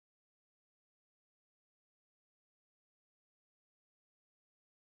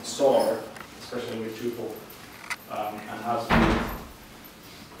SOLR, especially with Drupal, and how to do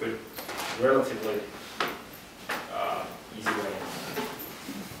it with relatively easy way.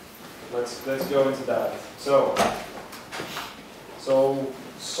 Let's go into that. So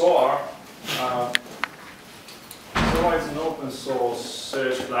SOLR. SOLR is an open source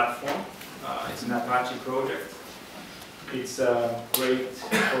search platform. It's an Apache project. It's great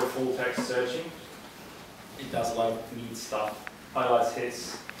for full text searching. It does a lot of neat stuff. Highlights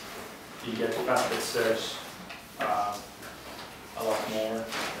hits. You get faster search a lot more.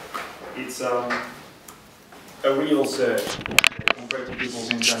 It's a real search compared to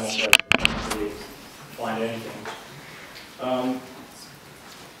people's internal search. You can't really find anything.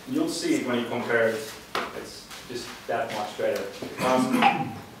 You'll see it when you compare it. It's just that much better.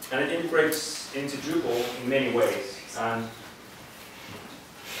 And it integrates into Drupal in many ways. And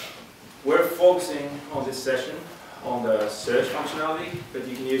we're focusing on this session on the search functionality, but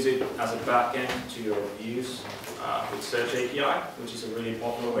you can use it as a backend to your views with Search API, which is a really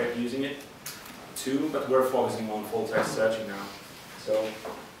popular way of using it too. But we're focusing on full text searching now. So,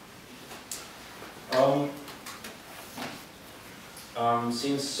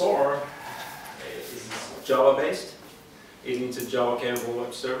 since SOLR is Java-based, it needs a Java capable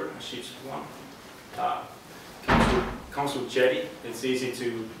web server, a sheets one. Comes with Jetty. It's easy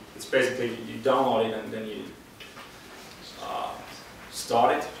to. It's basically you download it and then you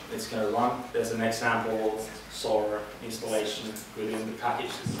start it. It's going to run. There's an example SOLR installation within the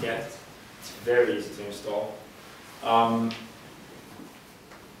package that you get. It's very easy to install. When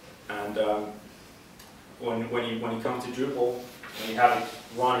you come to Drupal, when you have it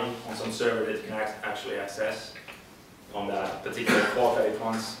running on some server that you can actually access on that particular core that it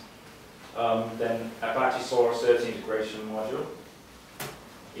runs, then Apache SOLR Search Integration module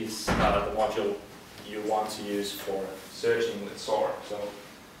is the module you want to use for searching with SOLR. So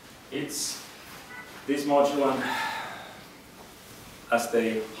it's this module, and as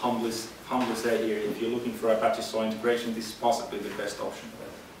they humbly say here, if you're looking for Apache SOLR integration, this is possibly the best option.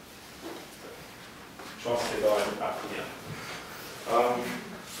 Trusted Apache, yeah.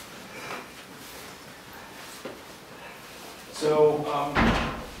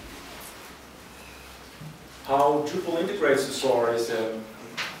 How Drupal integrates to SOLR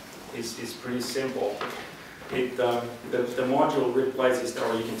is pretty simple. The module replaces,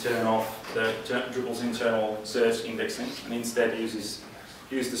 or you can turn off Drupal's internal search indexing, and instead use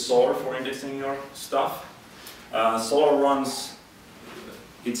the SOLR for indexing your stuff. SOLR runs.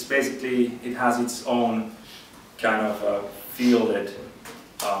 It's basically, it has its own kind of fielded,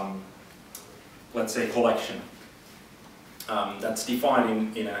 let's say, collection that's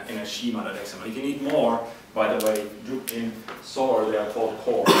defined in a schema.xml. If you need more, by the way, in SOLR they are called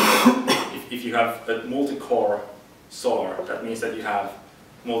core. If you have a multi-core SOLR, that means that you have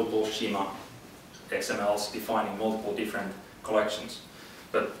multiple schema XMLs defining multiple different collections.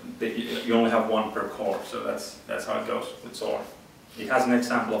 But you only have one per core, so that's how it goes with SOLR. It has an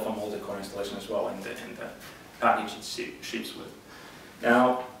example of a multi-core installation as well in the package it ships with.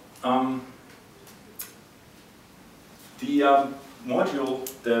 Now, the module,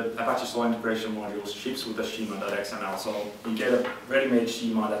 the Apache SOLR integration module, ships with a schema.xml, so you get a ready-made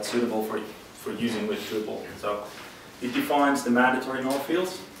schema that's suitable for using with Drupal. So it defines the mandatory no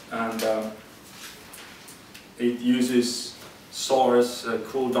fields, and it uses SOLR's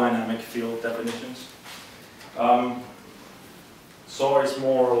cool dynamic field definitions. SOLR is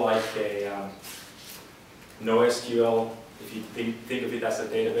more like a NoSQL, if you think of it as a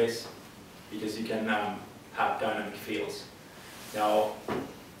database, because you can have dynamic fields. Now,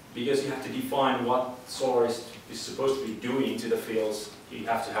 because you have to define what SOLR is supposed to be doing to the fields, you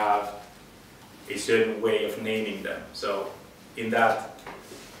have to have a certain way of naming them. So in that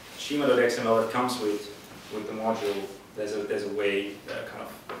schema.xml that comes with the module, there's a way, kind of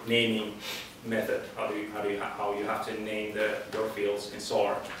naming method, how you have to name your fields in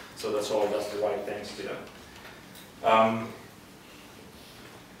SOLR, so that SOLR does the right things to them.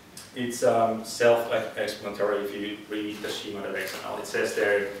 It's self-explanatory if you read the schema.xml. It says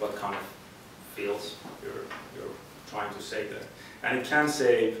there what kind of fields you're trying to save there, and it can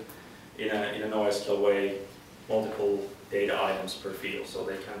save in a NoSQL way multiple data items per field, so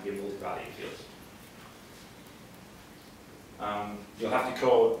they can be multi-value fields. You'll have to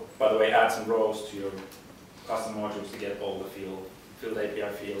code, by the way, add some rows to your custom modules to get all the field API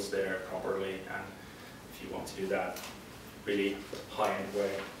fields there properly, and if you want to do that really high-end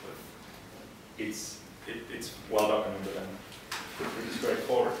way, it's well documented and pretty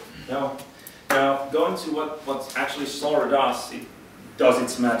straightforward. Now going to what actually SOLR does, it does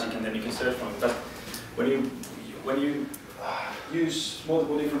its magic, and then you can search for it. But when you use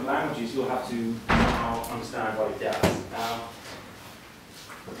multiple different languages, you'll have to somehow understand what it does.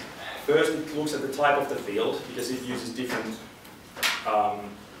 First, it looks at the type of the field, because it uses different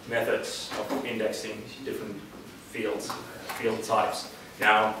methods of indexing different field types.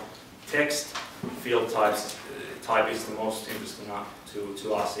 Now, text field type is the most interesting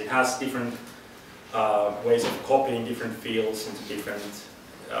to us. It has different ways of copying different fields into different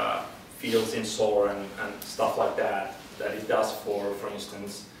fields in SOLR and stuff like that it does for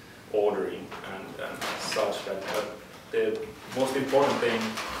instance, ordering and such. But the most important thing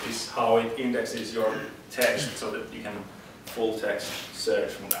is how it indexes your text so that you can full text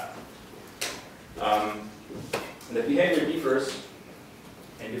search from that. The behavior differs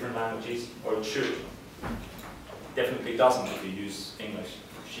in different languages, or it should. It definitely doesn't if you use English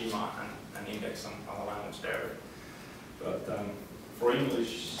schema and index on a language there. But for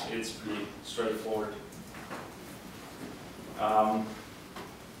English, it's pretty straightforward.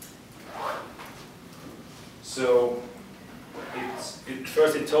 So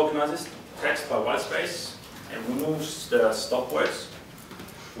first it tokenizes text by white space and removes the stop words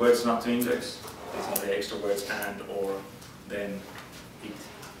not to index. These are the extra words and, or, then, it.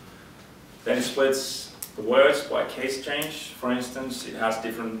 Then it splits the words by case change. For instance, it has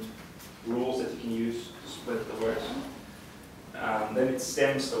different rules that you can use to split the words. Then it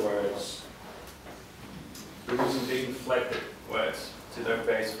stems the words, reducing the inflected words to their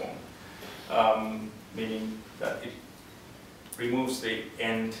base form, meaning that it removes the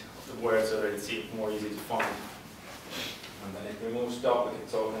end of the word so that it's more easy to find. And then it removes duplicate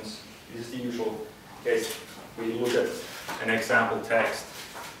tokens. This is the usual case. We look at an example text.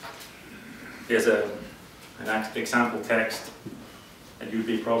 Here's an example text that you'd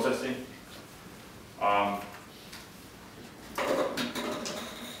be processing.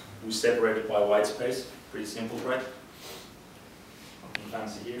 We separate it by white space. Pretty simple, right? Nothing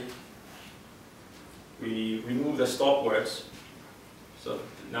fancy here. We remove the stop words. So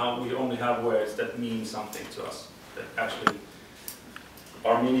now we only have words that mean something to us, that actually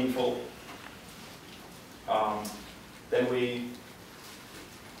are meaningful. Then we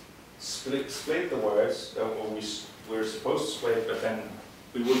split the words, or we're supposed to split, but then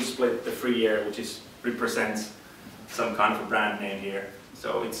we wouldn't split the free air, which represents some kind of a brand name here.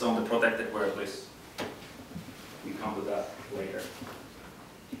 So it's on the protected word list. We come to that later.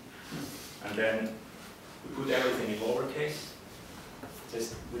 And then we put everything in lowercase.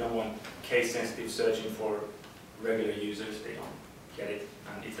 Just we don't want case-sensitive searching for regular users. They don't get it,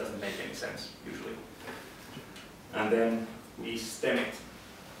 and it doesn't make any sense usually. And then we stem it.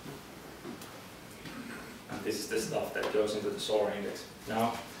 And this is the stuff that goes into the SOLR index.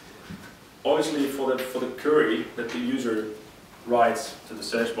 Now, obviously, for the query that the user writes to the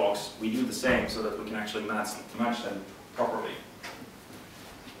search box, we do the same so that we can actually match them properly.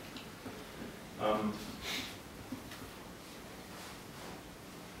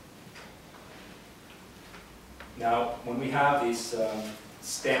 Now, when we have these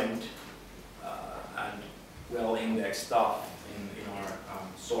stemmed and well-indexed stuff in our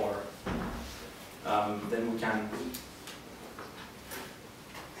SOLR, then we can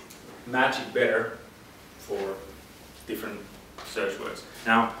match it better for different search words.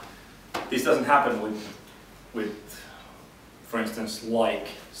 Now, this doesn't happen with for instance, like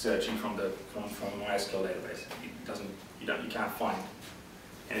searching from MySQL database. It doesn't. You can't find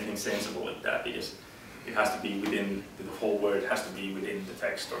anything sensible with that because it has to be within the whole word has to be within the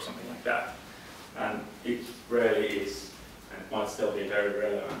text or something like that, and it rarely is, and it might still be very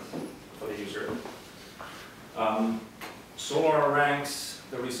relevant for the user. SOLR ranks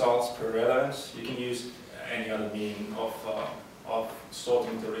the results per relevance. You can use any other mean of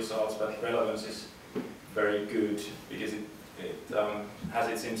sorting the results, but relevance is very good because it has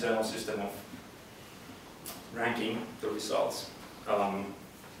its internal system of ranking the results, and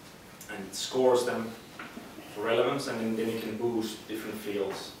it scores them for relevance, and then it can boost different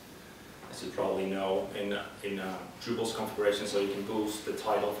fields, as you probably know, in Drupal's configuration. So you can boost the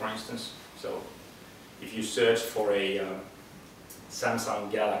title, for instance. So if you search for a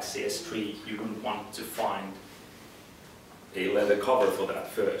Samsung Galaxy S3, you wouldn't want to find a leather cover for that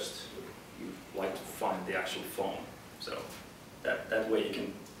first. You'd like to find the actual phone. So that way you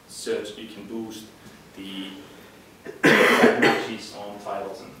can search, you can boost the matches on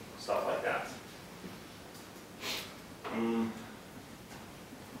titles and stuff like that.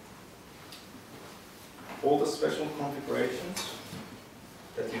 All the special configurations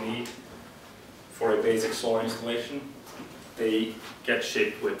that you need for a basic SOLR installation, they get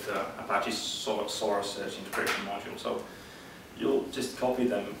shipped with Apache SOLR search integration module. So you'll just copy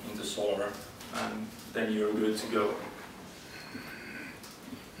them into SOLR and then you're good to go.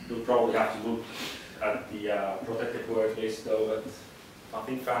 you'll probably have to look at the protected word list though, but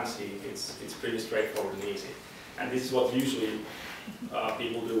nothing fancy. It's pretty straightforward and easy. And this is what usually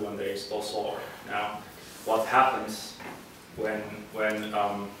people do when they install SOLR. Now, what happens when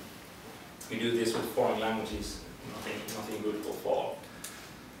we do this with foreign languages, nothing good will follow.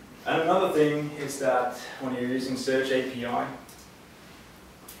 And another thing is that when you're using Search API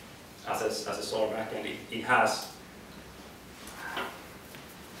as a SOLR backend, it has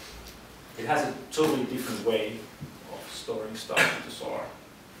a totally different way of storing stuff into SOLR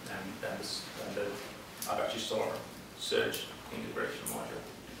than the Apache SOLR search integration module.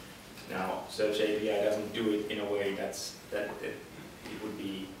 Now, Search API doesn't do it in a way that it would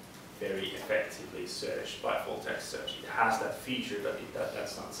be very effectively searched by full text search. It has that feature, but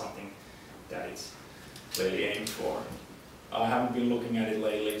that's not something that it's really aimed for. I haven't been looking at it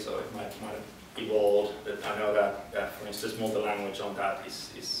lately, so it might have evolved, but I know that for instance, multi-language on that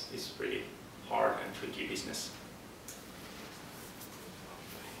is pretty hard and tricky business.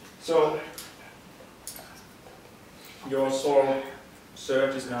 So, your SOLR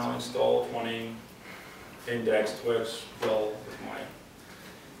search is now installed, running, indexed, works well with my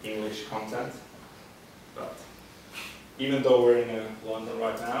English content. But even though we're in London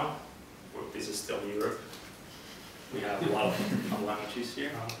right now, this is still Europe, we have a lot of languages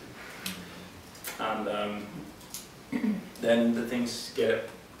here. And then the things get a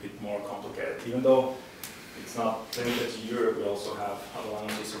bit more complicated. Even though it's not limited to Europe, we also have other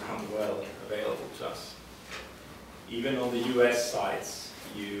languages around the world available to us. Even on the US sites,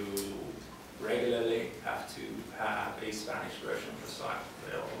 you regularly have to have a Spanish version of the site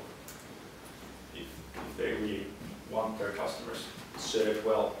available if they really want their customers to serve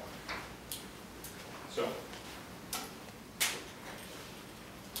well. So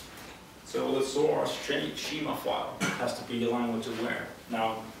the source schema file has to be language aware.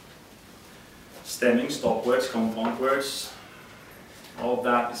 Now, stemming, stop words, compound words, all of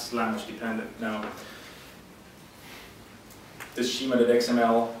that is language dependent. Now, the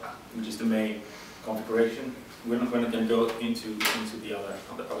schema.xml, which is the main configuration, we're not going to go into the other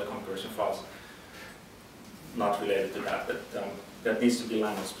configuration files. Not related to that, but that needs to be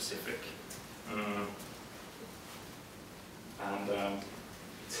language specific.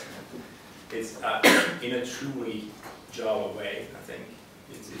 It's in a truly Java way, I think.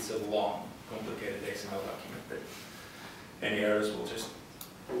 It's a long, complicated XML document that any errors will just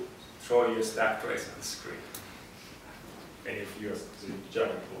throw you a stack trace on the screen. And if you're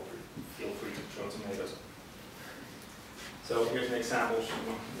Java, feel free to throw tomatoes. So here's an example.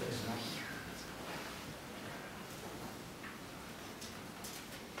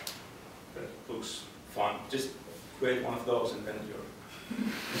 That looks fun. Just create one of those and then you're.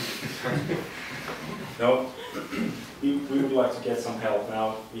 No, we would like to get some help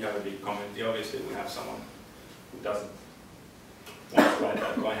now. We have a big community. Obviously, we have someone who doesn't want to write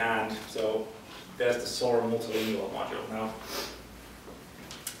that by hand. So there's the SOLR multilingual module. Now,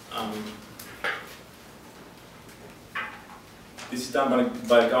 this is done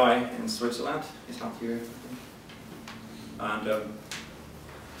by a guy in Switzerland. He's not here, and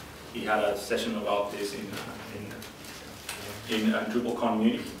he had a session about this in DrupalCon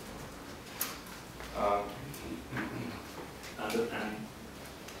Munich. And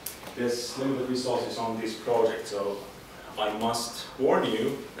there's limited resources on this project, so I must warn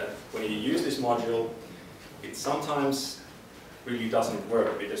you that when you use this module, it sometimes really doesn't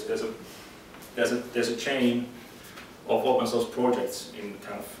work because there's a chain of open source projects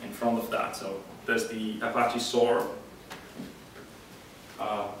in front of that. So there's the Apache SOLR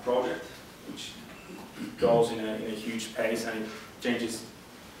project, which goes in a huge pace and it changes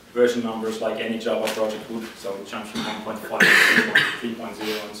version numbers like any Java project would. So it jumps from 1.5 to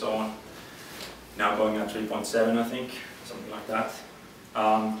 3.0 and so on. Now going at 3.7, I think, something like that.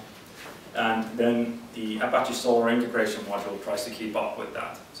 And then the Apache SOLR integration module tries to keep up with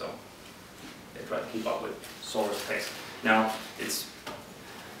that. So they try to keep up with SOLR's pace. Now it's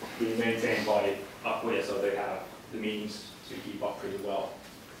being maintained by Acquia, so they have the means to keep up pretty well.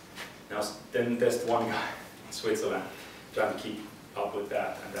 Now, then there's the one guy in Switzerland trying to keep up with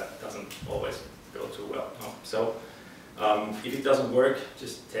that, and that doesn't always go too well. No. So, if it doesn't work,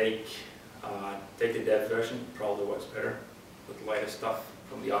 just take the dev version. It probably works better with the latest stuff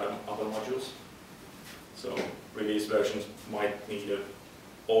from the other modules. So, release versions might need an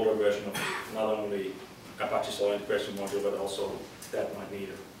older version of not only Apache SOLR integration module, but also that might need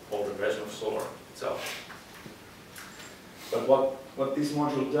an older version of SOLR itself. But what this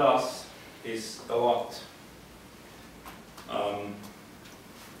module does is a lot.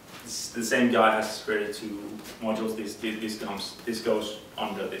 the same guy has created two modules. This goes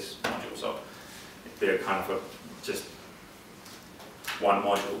under this module, so they're kind of just one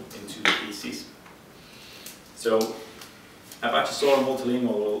module in two pieces. So Apache SOLR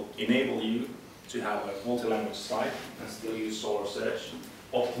multilingual will enable you to have a multi-language site and still use SOLR search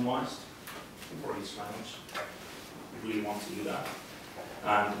optimized for each language. You really want to do that.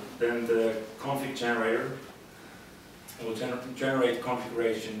 And then the config generator will generate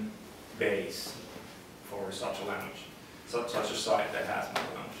configuration base for such a language, such a site that has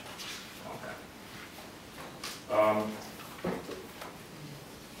multi-language. Okay.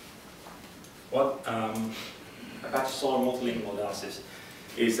 What Apache SOLR multilingual does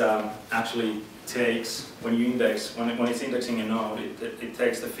is actually takes, when you index, when it's indexing a node, it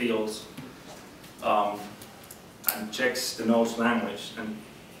takes the fields and checks the node's language and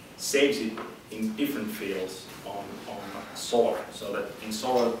saves it in different fields on SOLR, so that in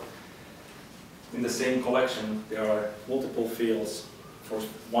SOLR, in the same collection, there are multiple fields for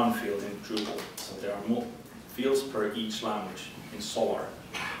one field in Drupal. So there are fields per each language in SOLR.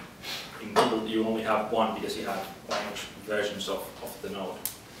 In Drupal, you only have one because you have language versions of the node.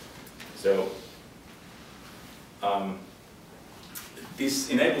 So this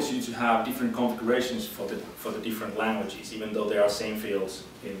enables you to have different configurations for the different languages, even though there are same fields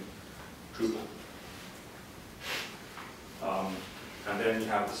in Drupal. And then you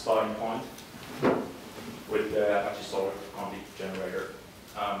have the starting point with the Apache SOLR config generator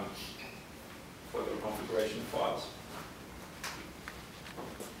for the configuration files.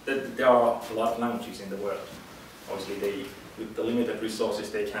 There are a lot of languages in the world. Obviously, with the limited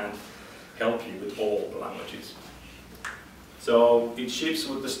resources, they can't help you with all the languages. So it ships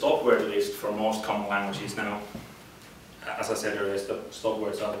with the stop word list for most common languages now. As I said earlier, the stop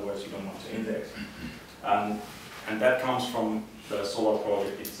words are the words you don't want to index. And that comes from the SOLR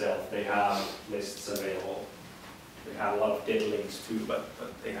project itself. They have lists available. They have a lot of dead links too, but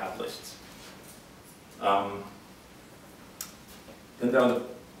they have lists. Then there are the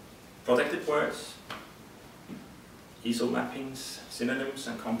protected words, ISO mappings, synonyms,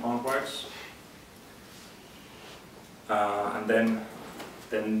 and compound words. And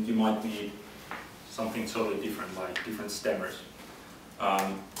then you might need something totally different, like different stemmers.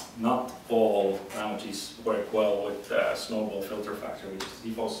 Not all languages work well with snowball filter factor, which is the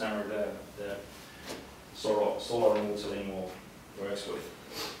default stemmer the SOLR multilingual works with.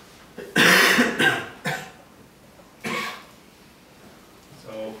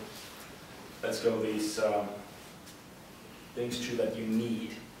 So let's go these things through that you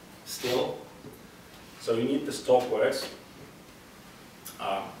need still. So you need the stop words.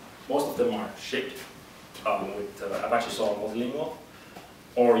 Most of them are shipped with Apache SOLR multilingual,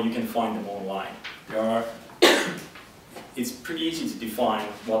 or you can find them online. It's pretty easy to define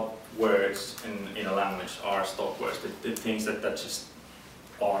what words in a language are stop words, the things that just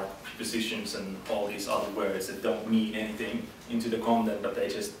are prepositions and all these other words that don't mean anything into the content, but they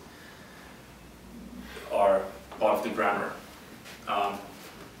just are part of the grammar.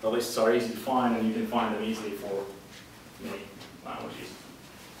 The lists are easy to find, and you can find them easily for many languages.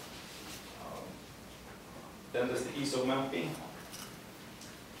 Then there's the ISO mapping.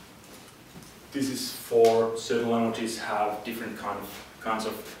 This is for certain languages have different kinds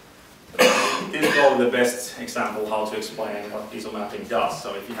of. This is probably the best example how to explain what ISO mapping does.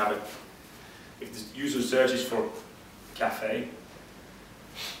 So if you have if the user searches for cafe,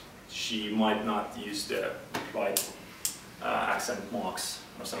 she might not use the right accent marks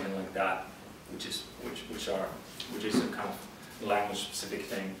or something like that, which is a kind of language specific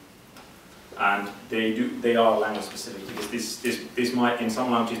thing. And they are language specific because this might, in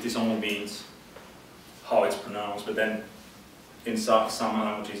some languages this only means how it's pronounced, but then in some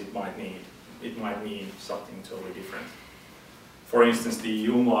languages it might mean something totally different. For instance, the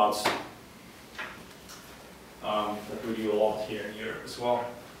umlauts that we do a lot here in Europe as well,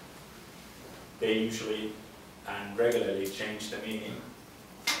 they usually and regularly change the meaning.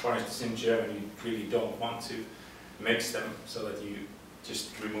 For instance, in German you really don't want to mix them so that you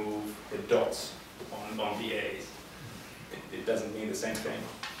just remove the dots on the A's. It doesn't mean the same thing.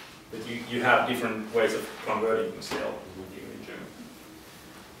 But you have different ways of converting them still, even in German.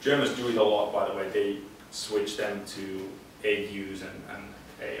 Germans do it a lot, by the way. They switch them to AUs and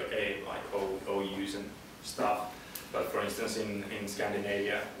like OUs and stuff. But for instance, in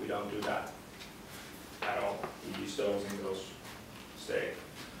Scandinavia, we don't do that at all. We use those and those stay.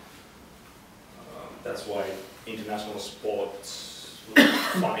 That's why international sports look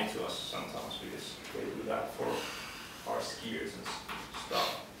funny to us sometimes, because they do that for our skiers and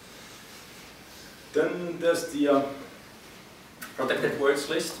stuff. Then there's the Protected words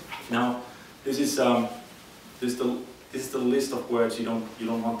list. Now, this is the list of words you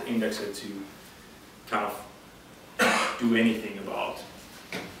don't want the indexer to kind of do anything about.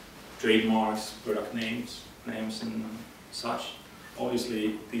 Trademarks, product names and such.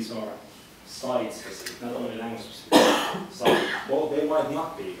 Obviously, these are site specific, not only language specific. Well, they might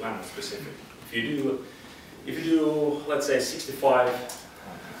not be language specific. If you do, let's say, 65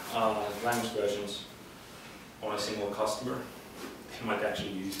 language versions on a single customer, they might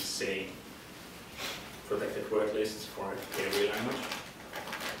actually use the same protected word lists for every language.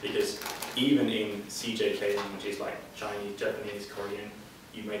 Because even in CJK languages like Chinese, Japanese, Korean,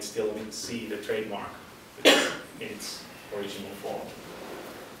 you might still see the trademark in its original form.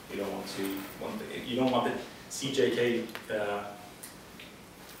 You don't want the CJK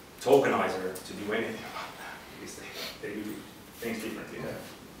tokenizer to do anything about that, because they do things differently there.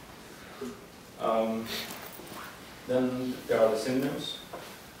 Then there are the synonyms.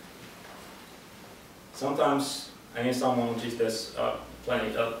 Sometimes, and in some languages, there's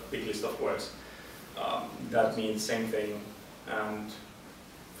plenty a big list of words that mean the same thing. And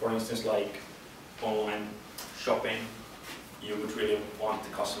for instance, like online shopping, you would really want the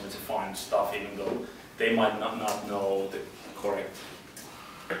customer to find stuff even though they might not know the correct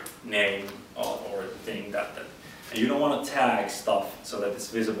name or thing that and you don't want to tag stuff so that it's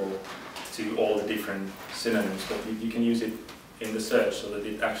visible to all the different synonyms, but you can use it in the search so that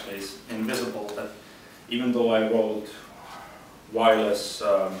it actually is invisible, that even though I wrote wireless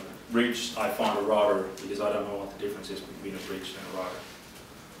bridge, I found a router because I don't know what the difference is between a bridge and a router.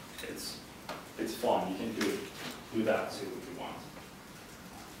 It's fun, you can do that too if you want.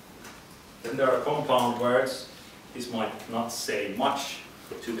 Then there are compound words. This might not say much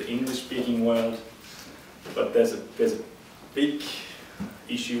to the English-speaking world, but there's a big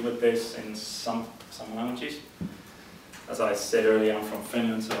issue with this in some languages. As I said earlier, I'm from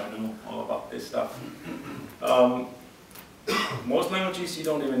Finland, so I know all about this stuff. Most languages you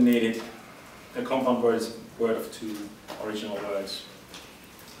don't even need it. A compound word is a word of two original words,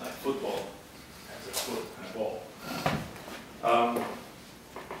 like football has a foot and a ball.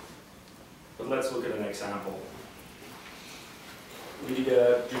 But let's look at an example. We did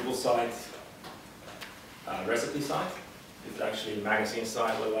a Drupal site, recipe site. It's actually a magazine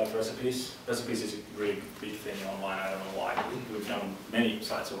site with a lot of recipes. Recipes is a really big thing online, I don't know why. We've done many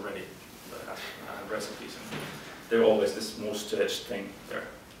sites already that have recipes. And they're always this most searched thing. They're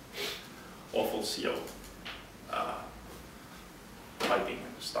awful SEO typing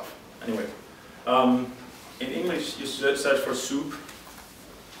and stuff. Anyway, in English you search for soup,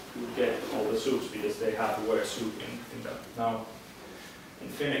 you get all the soups because they have the word soup in them. Now, in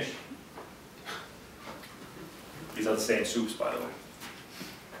Finnish, these are the same soups, by the way.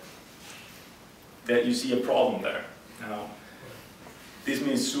 That you see a problem there. Now, this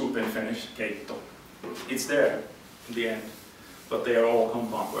means soup in Finnish, keitto. It's there in the end, but they are all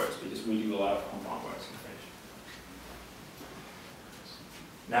compound words because we do a lot of compound words in Finnish.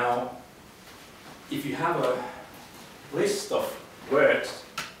 Now, if you have a list of words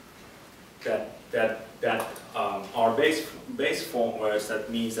that are base form words, that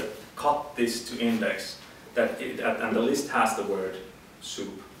means that cut this to index, and the list has the word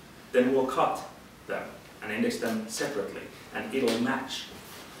soup, then we'll cut them and index them separately, and it'll match.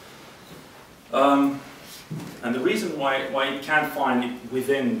 And the reason why it can't find it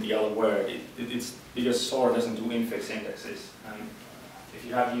within the other word, it's because SOLR doesn't do infix indexes. And if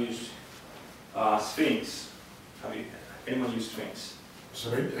you have used Sphinx, anyone used Sphinx?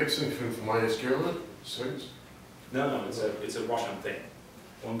 So indexing for MySQL, Sphinx? No, it's a Russian thing.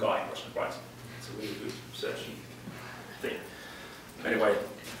 One guy in Russian writes. It's a really good searching thing. Anyway,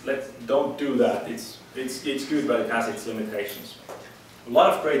 don't do that. It's good, but it has its limitations. A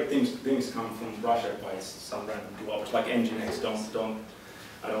lot of great things come from Russia by some random developers, like Nginx.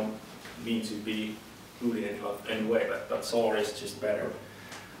 I don't mean to be rude in any way, but SOLR is just better.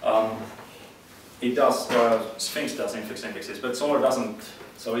 It does, Sphinx does infix indexes, but SOLR doesn't.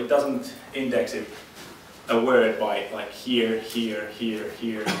 So it doesn't index it a word by like here.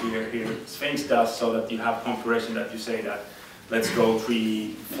 Sphinx does, so that you have configuration that you say that let's go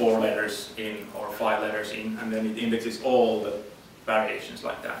 3, 4 letters in or 5 letters in, and then it indexes all the variations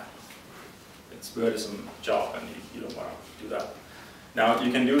like that. It's a burdensome job, and you don't want to do that. Now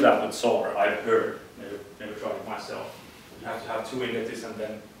you can do that with SOLR. I've heard, never tried it myself. You have to have 2 indexes and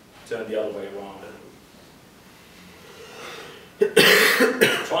then turn the other way around.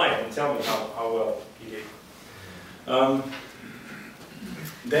 Try it and tell me how well you did.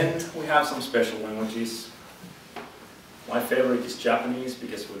 Then we have some special languages. My favorite is Japanese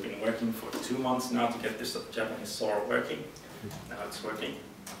because we've been working for 2 months now to get this Japanese SOLR working. Now it's working.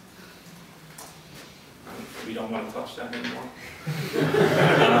 And we don't want to touch that anymore.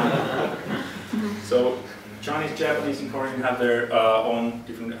 So Chinese, Japanese, and Korean have their own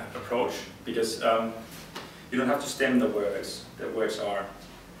different approach because you don't have to stem the words. The words are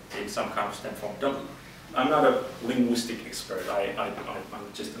in some kind of stem form. I'm not a linguistic expert. I'm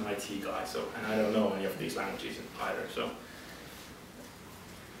just an IT guy, so and I don't know any of these languages either. So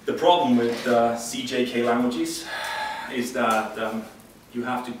the problem with CJK languages is that you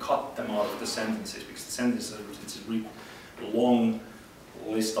have to cut them out of the sentences because the sentences it's a really long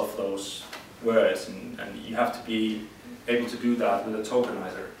list of those words, and you have to be able to do that with a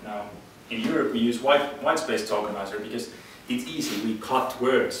tokenizer. Now, in Europe, we use white space tokenizer because it's easy. We cut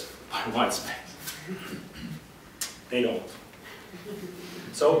words by white space. They don't.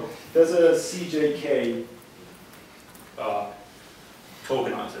 So there's a CJK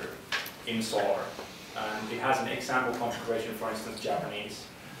tokenizer in SOLR, and it has an example configuration, for instance, Japanese.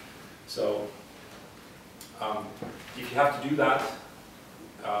 So if you have to do that,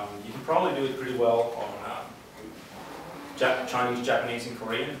 you can probably do it pretty well on Chinese, Japanese, and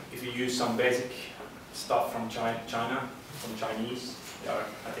Korean. If you use some basic stuff from China, from Chinese, there are,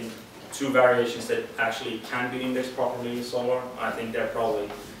 I think, 2 variations that actually can be indexed properly in SOLR. I think there are probably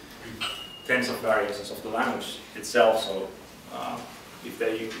tens of variations of the language itself. So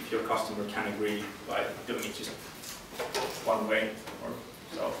if your customer can agree by doing it just one way, or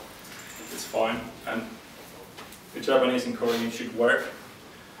so, it's fine. And the Japanese and Korean should work.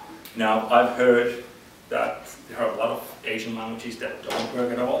 Now, I've heard that there are a lot of Asian languages that don't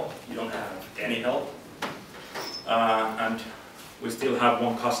work at all. You don't have any help. And we still have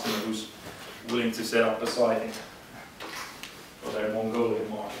one customer who's willing to set up a site for their Mongolian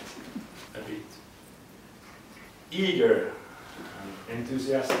market. A bit eager and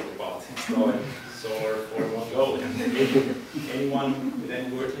enthusiastic about installing SOLR for Mongolian. Anyone with any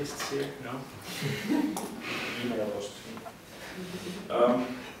word lists here? No? Email those to me.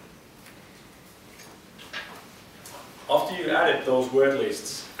 After you added those word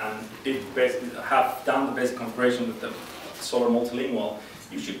lists and have done the basic configuration with the SOLR multilingual,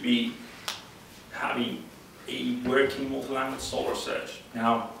 you should be having a working multi-language SOLR search.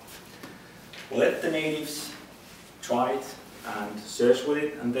 Now, let the natives try it and search with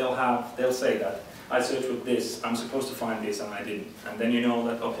it, and they'll say that I searched with this, I'm supposed to find this, and I didn't. And then you know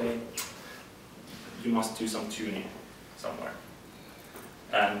that, okay, you must do some tuning somewhere.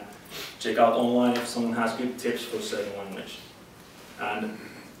 And check out online if someone has good tips for a certain language. And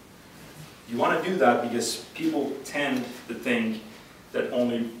you want to do that because people tend to think that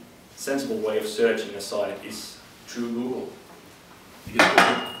only sensible way of searching a site is through Google. Because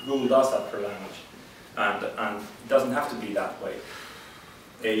Google does that per language. And it doesn't have to be that way.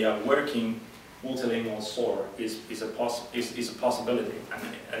 A working multilingual SOLR is a possibility,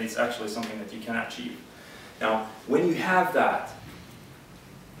 and it's actually something that you can achieve. Now, when you have that,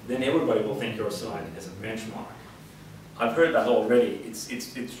 then everybody will think your site is a benchmark. I've heard that already. It's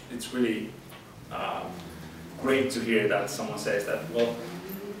really great to hear that someone says that, well,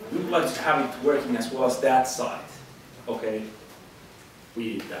 we would like to have it working as well as that site. Okay,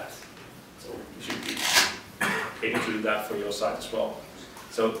 we did that. So you should be able to do that for your site as well.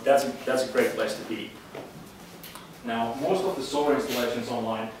 So that's a great place to be. Now, most of the SOLR installations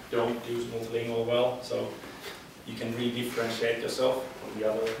online don't use multilingual well, so you can really differentiate yourself from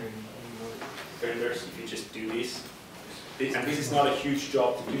the other vendors if you just do this. And this is not a huge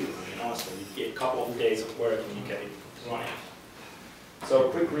job to do. I mean, honestly, you get a couple of days of work and you get it running. So,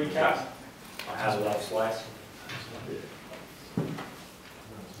 quick recap. I have a lot of slides.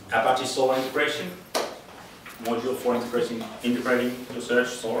 Apache SOLR integration. Module for integrating your search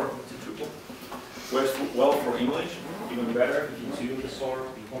SOLR to Drupal. Works well for English, even better if you tune the SOLR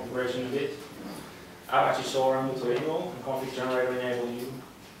configuration a bit. Apache SOLR multilingual and config generator enable you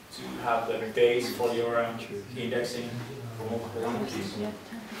to have the base for your indexing for multiple languages.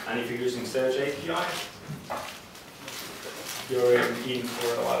 And if you're using Search API, you're in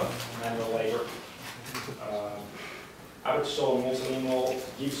for a lot of manual labor. Apache SOLR multilingual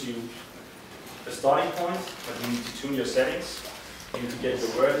gives you a starting point, but you need to tune your settings. You need to get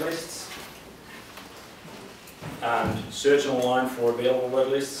your word lists and search online for available word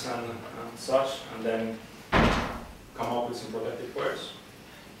lists and such, and then come up with some protected words.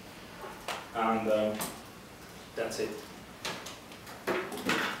 And that's it.